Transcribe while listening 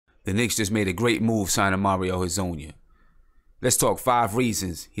The Knicks just made a great move signing Mario Hezonja. Let's talk 5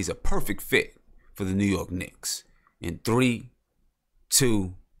 reasons he's a perfect fit for the New York Knicks. In 3,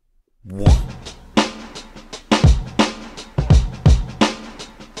 2, 1.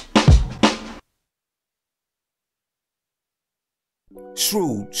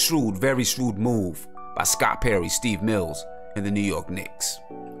 Very shrewd move by Scott Perry, Steve Mills, and the New York Knicks.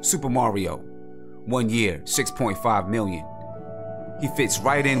 Super Mario, 1 year, $6.5 million. He fits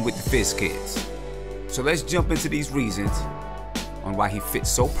right in with the Fizz kids. So let's jump into these reasons on why he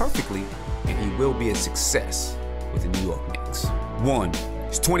fits so perfectly and he will be a success with the New York Knicks. 1,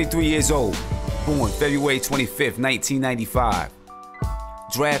 he's 23 years old, born February 25th, 1995.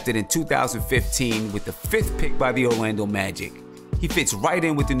 Drafted in 2015 with the 5th pick by the Orlando Magic. He fits right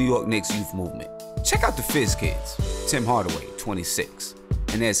in with the New York Knicks youth movement. Check out the Fizz kids. Tim Hardaway, 26.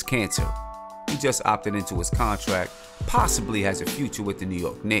 Inez Cantor. He just opted into his contract, possibly has a future with the New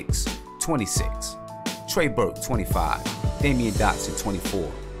York Knicks, 26. Trey Burke, 25. Damian Dotson,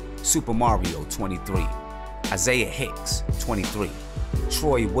 24. Super Mario, 23. Isaiah Hicks, 23.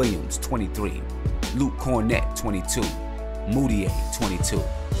 Troy Williams, 23. Luke Cornett, 22. Moutier, 22.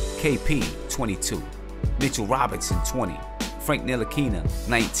 KP, 22. Mitchell Robinson, 20. Frank Ntilikina,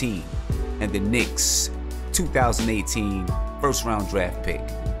 19. And the Knicks' 2018 first-round draft pick,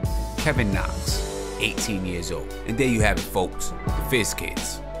 Kevin Knox, 18 years old. And there you have it, folks, the Fizz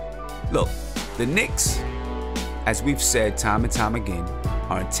kids. Look, the Knicks, as we've said time and time again,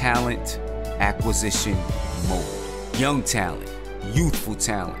 are in talent acquisition mode. Young talent, youthful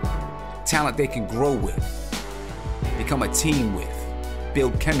talent, talent they can grow with, become a team with,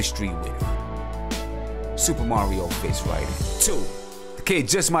 build chemistry with. Super Mario fits right in. 2, the kid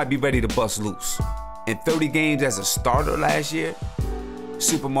just might be ready to bust loose. In 30 games as a starter last year,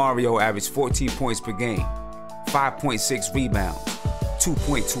 Super Mario averaged 14 points per game, 5.6 rebounds,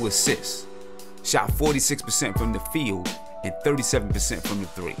 2.2 assists, shot 46% from the field and 37% from the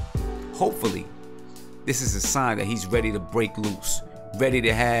 3. Hopefully, this is a sign that he's ready to break loose, ready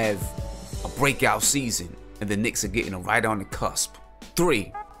to have a breakout season, and the Knicks are getting right on the cusp.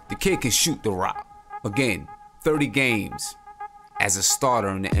 3, the kid can shoot the rock. Again, 30 games as a starter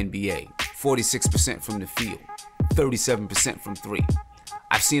in the NBA, 46% from the field, 37% from 3.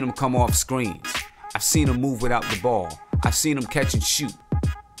 I've seen him come off screens. I've seen him move without the ball. I've seen him catch and shoot.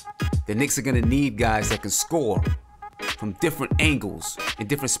 The Knicks are gonna need guys that can score from different angles and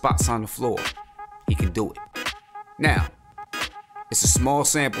different spots on the floor. He can do it. Now, it's a small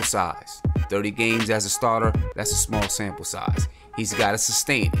sample size. 30 games as a starter, that's a small sample size. He's gotta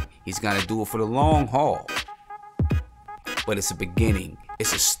sustain it. He's gotta do it for the long haul. But it's a beginning,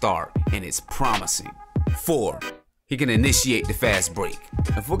 it's a start, and it's promising. 4, he can initiate the fast break.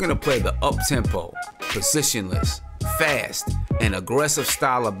 If we're gonna play the up-tempo, positionless, fast, and aggressive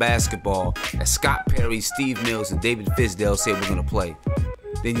style of basketball that Scott Perry, Steve Mills, and David Fizdale said we're gonna play,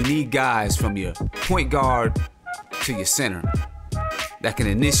 then you need guys from your point guard to your center that can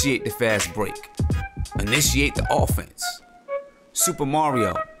initiate the fast break, initiate the offense. Super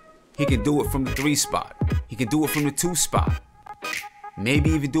Mario, he can do it from the 3 spot. He can do it from the 2 spot. Maybe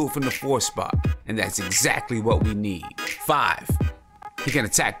even do it from the 4 spot. And that's exactly what we need. 5, he can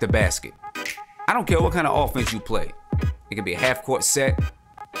attack the basket. I don't care what kind of offense you play. It could be a half-court set.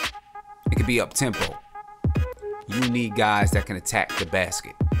 It could be up-tempo. You need guys that can attack the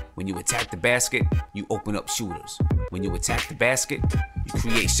basket. When you attack the basket, you open up shooters. When you attack the basket, you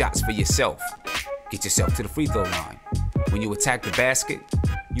create shots for yourself. Get yourself to the free throw line. When you attack the basket,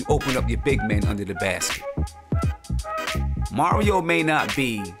 you open up your big men under the basket. Mario may not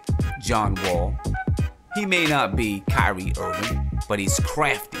be John Wall. He may not be Kyrie Irving, but he's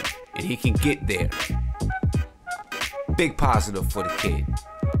crafty and he can get there. Big positive for the kid.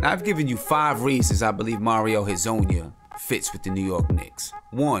 Now, I've given you 5 reasons I believe Mario Hezonja fits with the New York Knicks.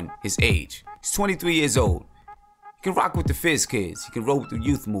 1, his age. He's 23 years old. He can rock with the Fizz kids. He can roll with the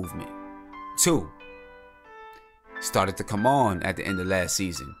youth movement. 2, started to come on at the end of last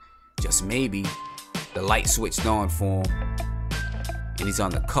season. Just maybe the light switched on for him and he's on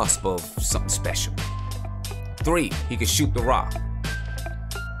the cusp of something special. 3, he can shoot the rock.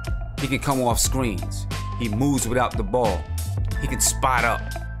 He can come off screens. He moves without the ball. He can spot up.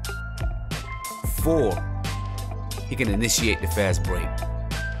 4, he can initiate the fast break.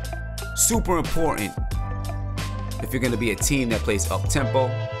 Super important if you're gonna be a team that plays up-tempo,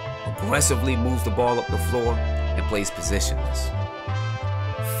 aggressively moves the ball up the floor, and plays positionless.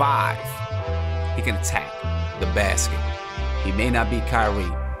 5, he can attack the basket. He may not be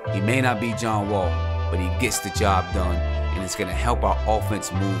Kyrie, he may not be John Wall, but he gets the job done, and it's gonna help our offense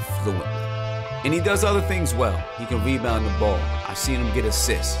move fluently. And he does other things well. He can rebound the ball. I've seen him get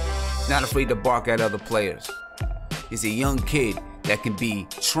assists. He's not afraid to bark at other players. He's a young kid that can be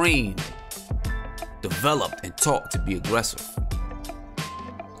trained, developed, and taught to be aggressive.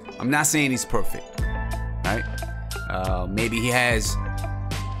 I'm not saying he's perfect, right? Maybe he has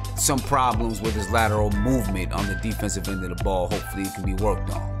some problems with his lateral movement on the defensive end of the ball. Hopefully it can be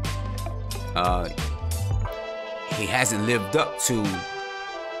worked on. He hasn't lived up to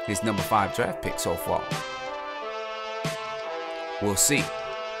his number 5 draft pick so far. We'll see.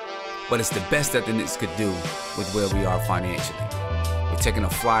 But it's the best that the Knicks could do with where we are financially. We're taking a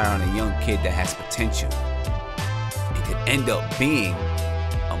flyer on a young kid that has potential. It could end up being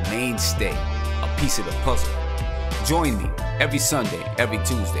a mainstay, a piece of the puzzle. Join me every Sunday, every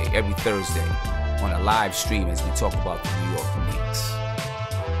Tuesday, every Thursday on a live stream as we talk about the New York Knicks.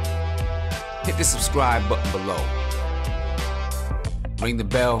 Hit the subscribe button below. Ring the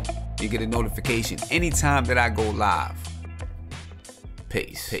bell, you get a notification anytime that I go live.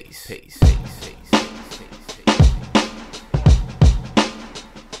 Peace, peace, peace, peace, peace.